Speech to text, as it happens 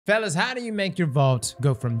Fellas, how do you make your vault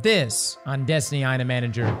go from this on Destiny Item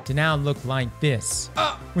Manager to now look like this?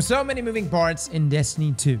 With so many moving parts in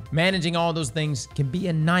Destiny 2, managing all those things can be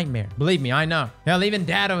a nightmare. Believe me, I know. Hell, even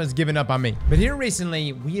Dado has given up on me. But here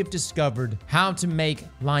recently, we have discovered how to make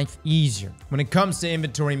life easier when it comes to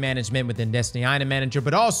inventory management within Destiny Item Manager,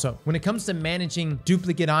 but also when it comes to managing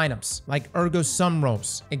duplicate items like Ergo Sum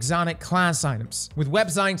Rolls, exotic class items. With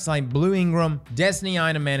websites like Blue Engram, Destiny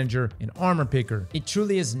Item Manager, and Armor Picker, it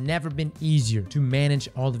truly is never been easier to manage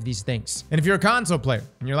all of these things. And if you're a console player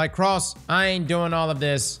and you're like, Cross, I ain't doing all of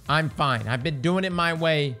this, I'm fine. I've been doing it my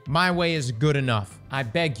way. My way is good enough. I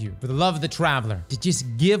beg you, for the love of the traveler, to just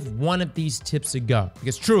give one of these tips a go,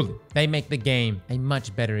 because truly, they make the game a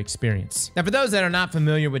much better experience. Now, for those that are not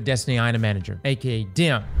familiar with Destiny Item Manager, aka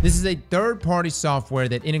DIM, this is a third-party software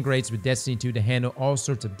that integrates with Destiny 2 to handle all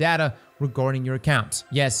sorts of data regarding your account.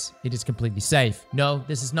 Yes, it is completely safe. No,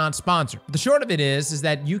 this is not sponsored. But the short of it is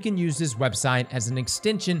that you can use this website as an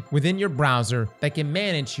extension within your browser that can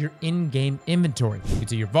manage your in-game inventory. You can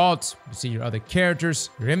see your vaults, you can see your other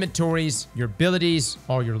characters, your inventories, your abilities,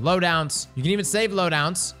 all your loadouts. You can even save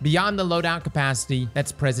loadouts beyond the loadout capacity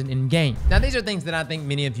that's present in-game. Now, these are things that I think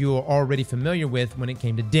many of you are already familiar with when it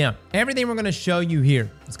came to DIM. Everything we're gonna show you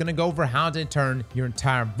here is gonna go over how to turn your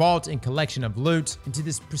entire vault and collection of loot into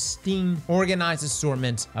this pristine, organized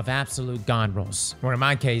assortment of absolute god rolls, or in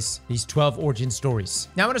my case, these 12 origin stories.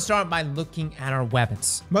 Now, I'm gonna start by looking at our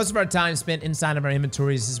weapons. Most of our time spent inside of our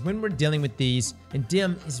inventories is when we're dealing with these, and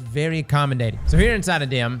DIM is very accommodating. So here inside of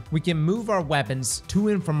DIM, we can move our weapons to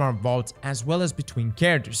and from our vault as well as between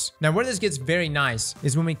characters. Now, where this gets very nice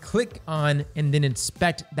is when we click on and then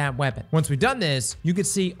inspect that weapon. Once we've done this, you can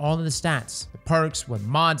see all of the stats, the perks, what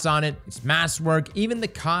mods on it, its masterwork, even the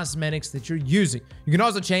cosmetics that you're using. You can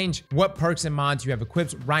also change what perks and mods you have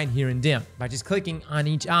equipped right here in DIM by just clicking on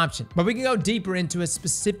each option. But we can go deeper into a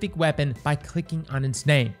specific weapon by clicking on its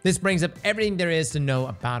name. This brings up everything there is to know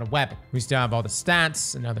about a weapon. We still have all the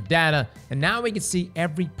stats and other data, and now we can see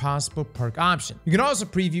every possible perk option. You can also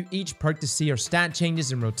preview each perk to see our stat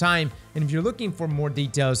changes in real time, and if you're looking for more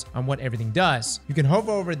details on what everything does, you can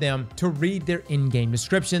hover over them to read their in-game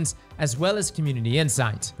descriptions as well as community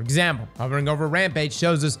insights. For example, hovering over Rampage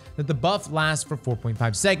shows us that the buff lasts for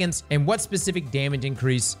 4.5 seconds and what specific damage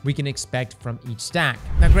increase we can expect from each stack.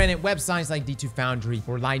 Now, granted, websites like D2 Foundry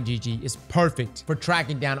or LightGG is perfect for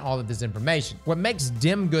tracking down all of this information. What makes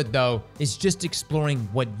DIM good, though, is just exploring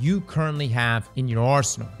what you currently have in your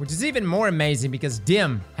arsenal, which is even more amazing because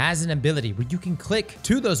DIM has an ability where you can click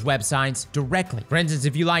to those websites directly. For instance,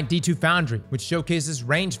 if you like D2 Foundry, which showcases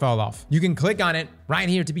range fall off, you can click on it right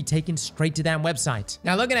here to be taken straight to that website.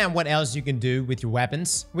 Now, looking at what else you can do with your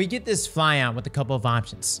weapons, we get this flyout with a couple of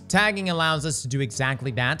options. Tagging allows us to do exactly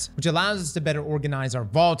that, which allows us to better organize our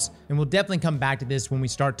vaults, and we'll definitely come back to this when we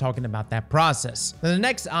start talking about that process. Now, the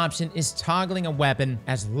next option is toggling a weapon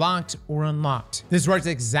as locked or unlocked. This works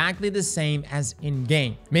exactly the same as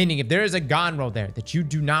in-game, meaning if there is a god roll there that you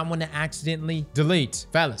do not want to accidentally delete,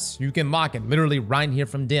 fellas, you can lock it literally right here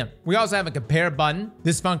from DIM. We also have a compare button.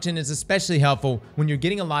 This function is especially helpful when you're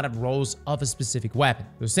getting a lot of rolls of a specific weapon.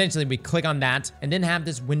 So essentially, we click on that and then have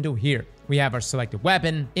this window here. We have our selected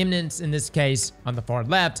weapon, Imminence in this case, on the far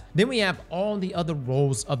left. Then we have all the other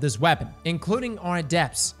rolls of this weapon, including our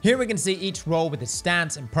adepts. Here we can see each roll with its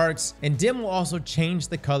stats and perks, and DIM will also change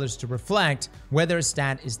the colors to reflect whether a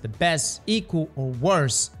stat is the best, equal, or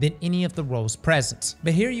worse than any of the rolls present.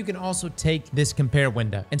 But here you can also take this compare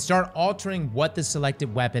window and start altering what the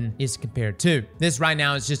selected weapon is compared to. This right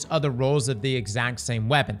now is just other rolls of the exact same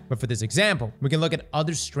weapon. But for this example, we can look at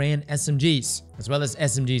other strand SMGs, as well as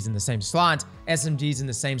SMGs in the same slot, SMGs in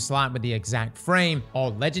the same slot with the exact frame,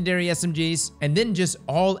 all legendary SMGs, and then just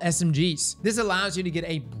all SMGs. This allows you to get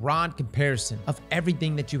a broad comparison of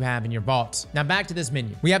everything that you have in your vault. Now, back to this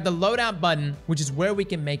menu. We have the loadout button, which is where we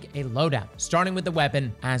can make a loadout, starting with the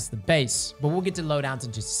weapon as the base, but we'll get to loadouts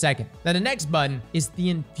in just a second. Now, the next button is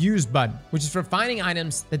the infuse button, which is for finding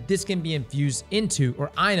items that this can be infused into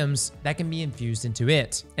or items that can be infused into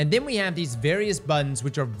it. And then we have these various buttons,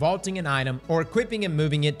 which are vaulting an item or equipping and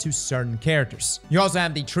moving it to certain characters. You also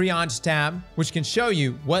have the triage tab, which can show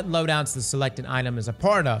you what loadouts the selected item is a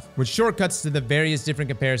part of, with shortcuts to the various different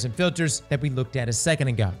comparison filters that we looked at a second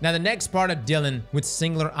ago. Now, the next part of dealing with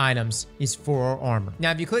singular items is for our armor.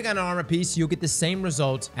 Now, if you click on an armor piece, you'll get the same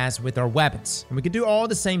result as with our weapons. And we can do all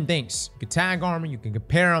the same things. You can tag armor, you can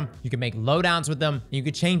compare them, you can make loadouts with them, and you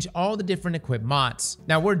can change all the different equip mods.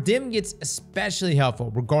 Now, where DIM gets especially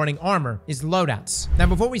helpful regarding armor is loadouts. Now,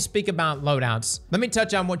 before we speak about loadouts, let me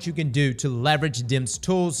touch on what you can can do to leverage DIM's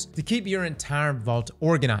tools to keep your entire vault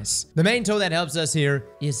organized. The main tool that helps us here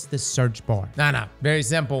is the search bar. Nah, very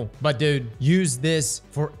simple, but dude, use this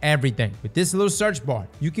for everything. With this little search bar,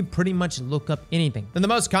 you can pretty much look up anything. Then the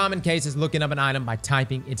most common case is looking up an item by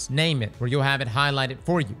typing its name in, where you'll have it highlighted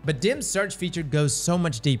for you. But DIM's search feature goes so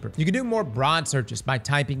much deeper. You can do more broad searches by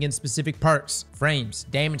typing in specific perks, frames,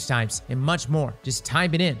 damage types, and much more. Just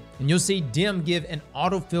type it in, and you'll see DIM give an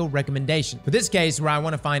autofill recommendation. For this case, where I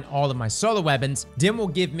want to find all of my solar weapons, DIM will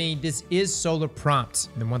give me this is solar prompt.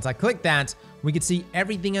 And then once I click that, we can see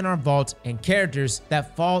everything in our vault and characters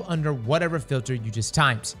that fall under whatever filter you just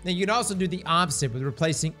typed. Now, you can also do the opposite with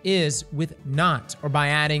replacing is with not, or by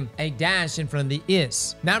adding a dash in front of the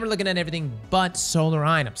is. Now we're looking at everything but solar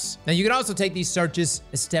items. Now, you can also take these searches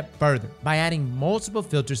a step further by adding multiple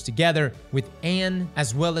filters together with and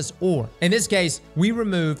as well as or. In this case, we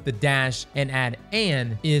remove the dash and add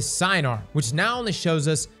and is sidearm, which now only shows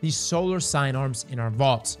us these solar sidearms in our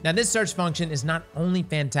vault. Now, this search function is not only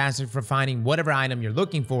fantastic for finding whatever item you're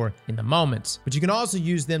looking for in the moment, but you can also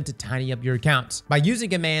use them to tidy up your accounts. By using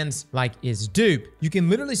commands like is dupe, you can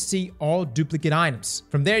literally see all duplicate items.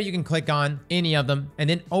 From there, you can click on any of them and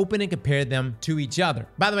then open and compare them to each other.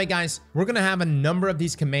 By the way, guys, we're gonna have a number of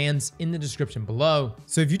these commands in the description below.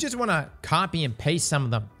 So if you just wanna copy and paste some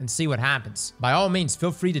of them and see what happens, by all means,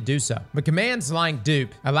 feel free to do so. But commands like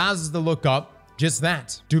dupe allows us to look up just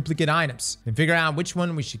that, duplicate items, and figure out which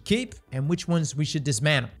one we should keep and which ones we should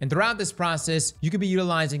dismantle. And throughout this process, you could be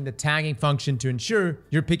utilizing the tagging function to ensure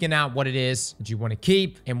you're picking out what it is that you want to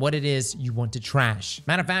keep and what it is you want to trash.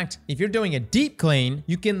 Matter of fact, if you're doing a deep clean,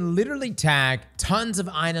 you can literally tag tons of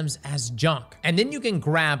items as junk. And then you can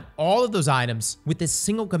grab all of those items with a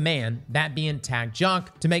single command, that being tag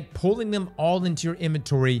junk, to make pulling them all into your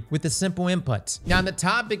inventory with a simple input. Now, on the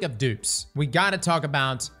topic of dupes, we gotta talk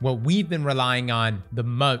about what we've been relying on the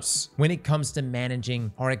most when it comes to managing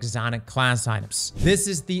our exotic class items. This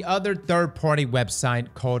is the other third-party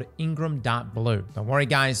website called Engram.Blue. Don't worry,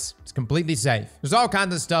 guys, it's completely safe. There's all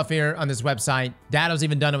kinds of stuff here on this website. Dado's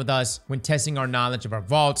even done it with us when testing our knowledge of our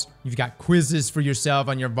vault. You've got quizzes for yourself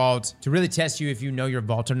on your vault to really test you if you know your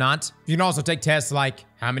vault or not. You can also take tests like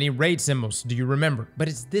how many raid symbols do you remember? But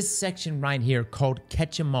it's this section right here called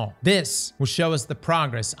Catch 'em All. This will show us the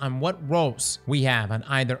progress on what roles we have on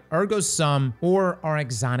either Ergo sum or our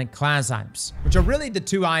exotic class items, which are really the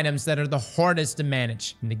two items that are the hardest to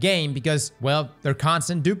manage in the game because, well, they're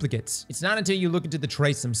constant duplicates. It's not until you look into the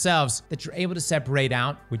traits themselves that you're able to separate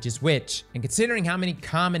out which is which. And considering how many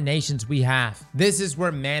combinations we have, this is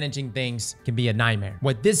where managing things can be a nightmare.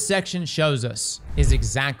 What this section shows us is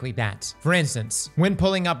exactly that. For instance, when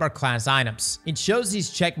pulling up our class items, it shows these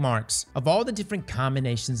check marks of all the different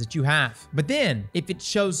combinations that you have. But then, if it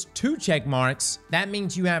shows 2 check marks, that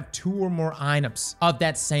means you have 2 or more items of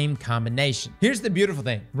that same combination. Here's the beautiful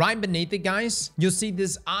thing. Right beneath it, guys, you'll see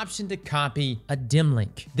this option to copy a DIM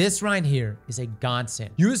link. This right here is a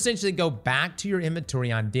godsend. You essentially go back to your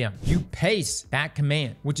inventory on DIM. You paste that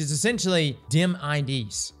command, which is essentially DIM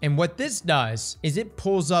IDs. And what this does is it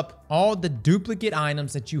pulls up all the duplicate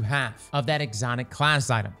items that you have of that exotic class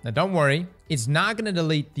item. Now, don't worry. It's not going to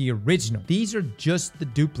delete the original. These are just the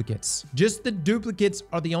duplicates. Just the duplicates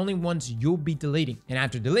are the only ones you'll be deleting. And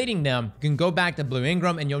after deleting them, you can go back to Blue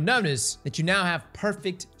Engram and you'll notice that you now have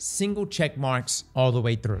perfect single check marks all the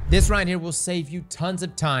way through. This right here will save you tons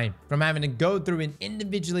of time from having to go through and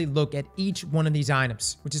individually look at each one of these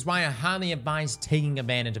items, which is why I highly advise taking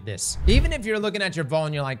advantage of this. Even if you're looking at your vault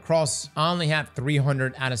and you're like, Cross, I only have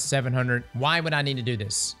 300 out of 700. Why would I need to do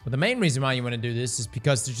this? Well, the main reason why you want to do this is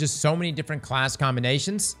because there's just so many different class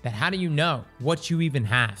combinations that how do you know what you even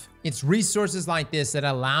have? It's resources like this that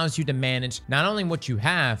allows you to manage not only what you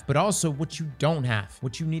have, but also what you don't have,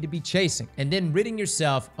 what you need to be chasing, and then ridding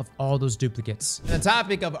yourself of all those duplicates. And the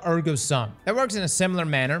topic of Ergo sum, that works in a similar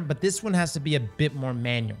manner, but this one has to be a bit more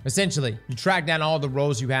manual. Essentially, you track down all the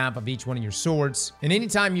rows you have of each one of your swords, and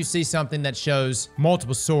anytime you see something that shows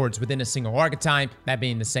multiple swords within a single archetype, that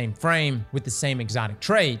being the same frame with the same exotic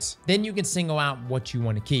traits, then you can single out what you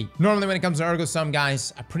want to keep. Normally, when it comes to Ergo sum,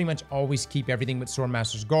 guys, I pretty much always keep everything with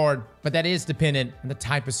Swordmaster's Guard, but that is dependent on the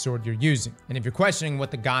type of sword you're using. And if you're questioning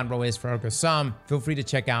what the god roll is for Ergo sum, feel free to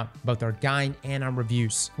check out both our guide and our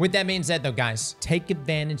reviews. With that being said though, guys, take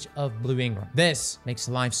advantage of Blue Engram. This makes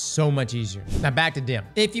life so much easier. Now back to DIM.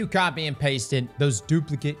 If you copy and pasted those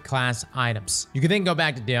duplicate class items, you can then go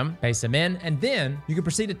back to DIM, paste them in, and then you can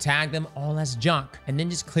proceed to tag them all as junk and then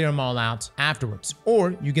just clear them all out afterwards.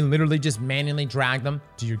 Or you can literally just manually drag them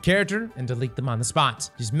to your character and delete them on the spot.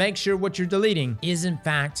 Just make sure what you're deleting is in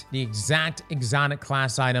fact select the exact exotic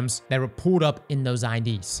class items that were pulled up in those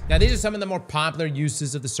IDs. Now, these are some of the more popular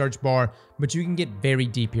uses of the search bar, but you can get very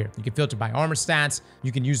deep here. You can filter by armor stats.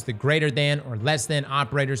 You can use the greater than or less than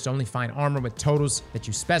operators to only find armor with totals that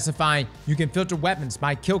you specify. You can filter weapons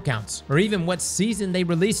by kill counts or even what season they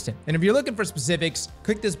released in. And if you're looking for specifics,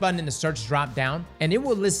 click this button in the search drop down and it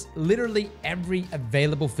will list literally every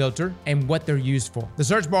available filter and what they're used for. The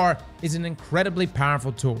search bar is an incredibly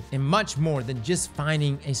powerful tool and much more than just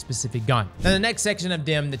finding a specific gun. Now, the next section of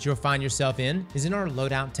DIM that you'll find yourself in is in our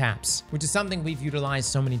loadout tabs, which is something we've utilized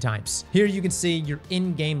so many times. Here you can see your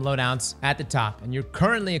in-game loadouts at the top and your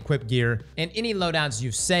currently equipped gear and any loadouts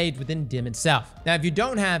you've saved within DIM itself. Now, if you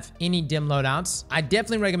don't have any DIM loadouts, I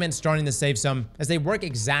definitely recommend starting to save some as they work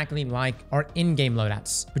exactly like our in-game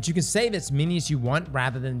loadouts, but you can save as many as you want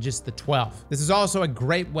rather than just the 12. This is also a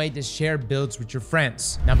great way to share builds with your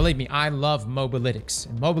friends. Now, believe me, I love Mobalytics,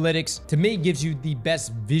 and Mobalytics to me gives you the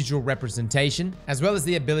best visual representation as well as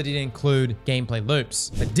the ability to include gameplay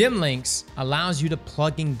loops. But DIM links allows you to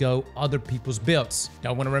plug and go other people's builds.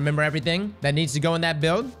 Don't want to remember everything that needs to go in that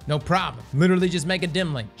build? No problem. Literally just make a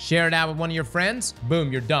DIM link, share it out with one of your friends,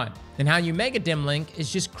 boom, you're done. And how you make a DIM link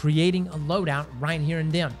is just creating a loadout right here in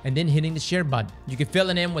DIM and then hitting the share button. You can fill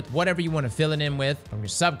it in with whatever you want to fill it in with, from your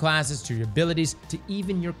subclasses to your abilities to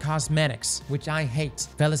even your cosmetics, which I hate.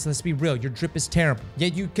 Fellas, let's be real, your drip is terrible,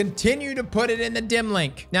 yet you continue to put it in the DIM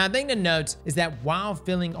link. Now, a thing to note is that while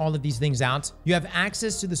filling all of these things out, you have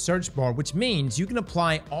access to the search bar, which means you can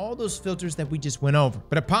apply all those filters that we just went over.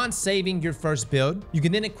 But upon saving your first build, you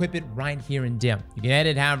can then equip it right here in DIM. You can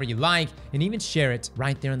edit however you like and even share it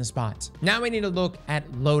right there on the spot. Now we need to look at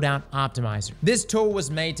Loadout Optimizer. This tool was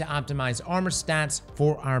made to optimize armor stats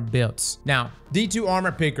for our builds. Now, D2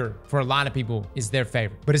 Armor Picker, for a lot of people, is their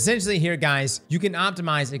favorite. But essentially here, guys, you can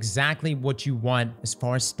optimize exactly what you want as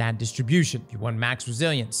far as stat distribution. If you want max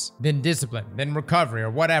resilience, then discipline, then recovery, or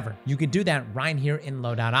whatever, you can do that right here in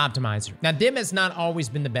Loadout Optimizer. Now, DIM has not always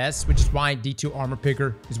been the best, which is why D2 Armor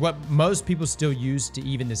Picker is what most people still use to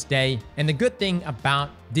even this day. And the good thing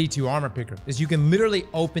about D2 Armor Picker is you can literally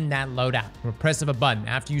open that loadout from a press of a button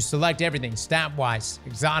after you select everything stat-wise,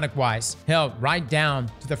 exotic-wise, hell, right down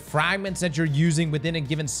to the fragments that you're using within a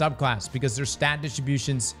given subclass, because there's stat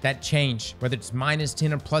distributions that change, whether it's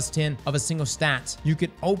 -10 or +10 of a single stat. You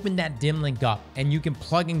can open that DIM link up and you can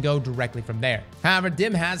plug and go directly from there. However,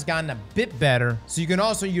 DIM has gotten a bit better, so you can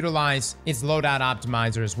also utilize its loadout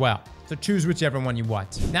optimizer as well. So choose whichever one you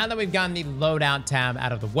want. Now that we've gotten the loadout tab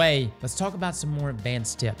out of the way, let's talk about some more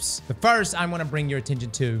advanced tips. The first I want to bring your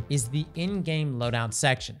attention to is the in-game loadout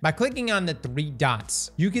section. By clicking on the 3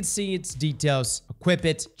 dots, you can see its details, equip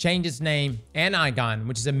it, change its name and icon,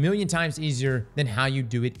 which is a million times easier than how you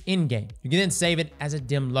do it in-game. You can then save it as a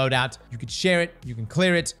DIM loadout. You can share it, you can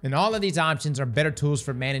clear it, and all of these options are better tools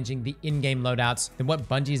for managing the in-game loadouts than what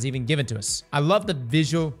Bungie has even given to us. I love the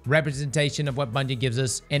visual representation of what Bungie gives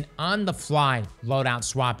us, and on the fly loadout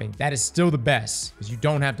swapping, that is still the best because you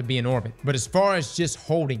don't have to be in orbit. But as far as just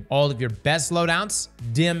holding all of your best loadouts,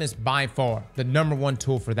 DIM is by far the #1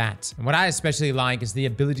 tool for that. And what I especially like is the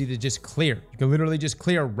ability to just clear. You can literally just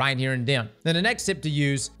clear right here in DIM. Then the next tip to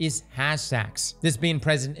use is hashtags, this being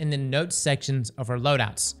present in the notes sections of our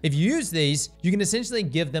loadouts. If you use these, you can essentially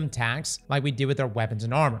give them tags like we did with our weapons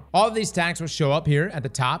and armor. All of these tags will show up here at the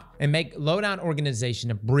top and make loadout organization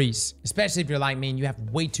a breeze, especially if you're like me and you have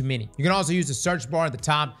way too many. You can also use the search bar at the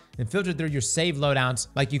top and filter through your saved loadouts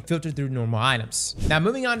like you filter through normal items. Now,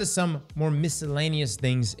 moving on to some more miscellaneous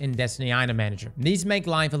things in Destiny Item Manager. These make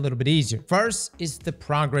life a little bit easier. First is the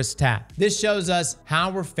progress tab. This shows us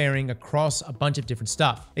how we're faring across a bunch of different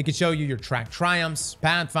stuff. It can show you your track triumphs,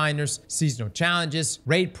 pathfinders, seasonal challenges,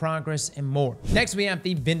 raid progress, and more. Next, we have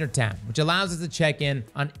the vendor tab, which allows us to check in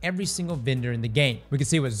on every single vendor in the game. We can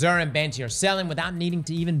see what Xur and Banshee are selling without needing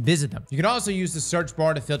to even visit them. You can also use the search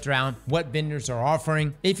bar to filter out what vendors are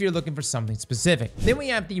offering if you're looking for something specific. Then we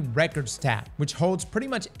have the records tab, which holds pretty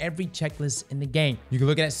much every checklist in the game. You can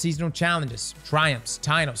look at seasonal challenges, triumphs,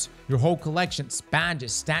 titles, your whole collections,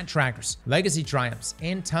 badges, stat trackers, legacy triumphs,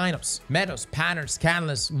 and titles, medals, patterns,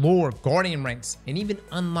 catalysts, lore, guardian ranks, and even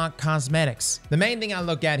unlock cosmetics. The main thing I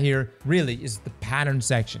look at here really is the pattern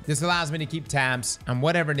section. This allows me to keep tabs on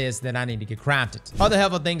whatever it is that I need to get crafted. Other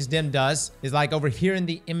helpful things DIM does is like over here in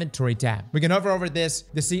the inventory tab. We can hover over this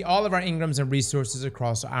to see all of our engrams and resources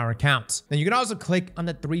across our accounts. Then you can also click on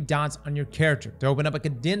the 3 dots on your character to open up a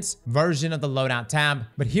condensed version of the loadout tab.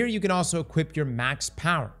 But here you can also equip your max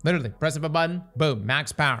power. Literally, press up a button, boom,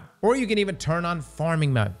 max power. or you can even turn on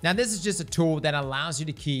farming mode. Now, this is just a tool that allows you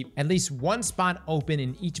to keep at least one spot open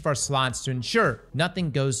in each of our slots to ensure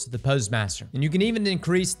nothing goes to the postmaster. And you can even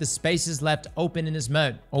increase the spaces left open in this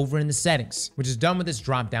mode over in the settings, which is done with this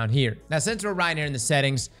drop down here. Now, since we're right here in the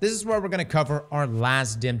settings, this is where we're going to cover our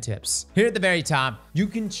last dim tips. Here at the very top, you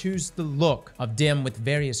can choose the look of dim with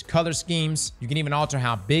various color schemes. You can even alter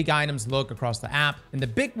how big items look across the app. And the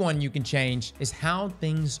big one you can change is how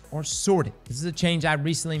things are sorted. This is a change I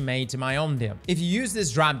recently made to my own dim. If you use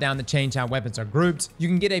this drop down to change how weapons are grouped, you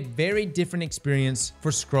can get a very different experience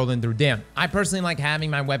for scrolling through dim. I personally like having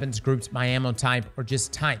my weapons grouped by ammo type or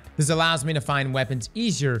just type. This allows me to find weapons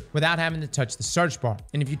easier without having to touch the search bar.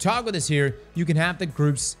 And if you toggle this here, you can have the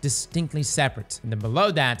groups distinctly separate. And then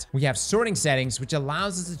below that, we have sorting settings, which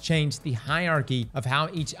allows us to change the hierarchy of how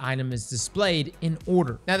each item is displayed in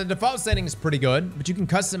order. Now, the default setting is pretty good, but you can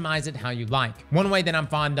customize it how you like. One way that I'm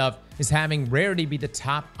fond of is having rarity be the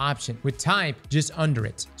top option, with type just under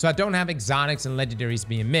it, so I don't have exotics and legendaries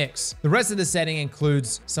being mixed. The rest of the setting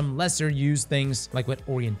includes some lesser used things like what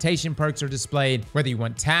orientation perks are displayed, whether you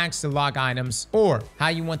want tags to lock items, or how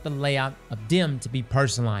you want the layout of dim to be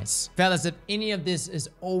personalized. Fellas, if any of this is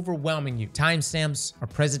overwhelming you, timestamps are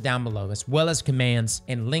present down below, as well as commands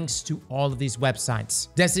and links to all of these websites.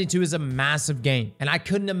 Destiny 2 is a massive game, and I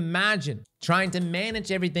couldn't imagine trying to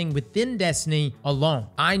manage everything within Destiny alone.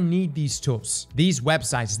 I need these tools, these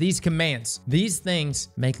websites, these commands. These things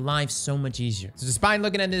make life so much easier. So despite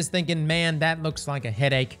looking at this thinking, man, that looks like a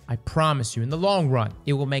headache, I promise you, in the long run,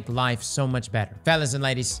 it will make life so much better. Fellas and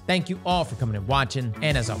ladies, thank you all for coming and watching,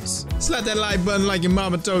 and as always, slap that like button like your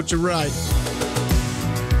mama told you right.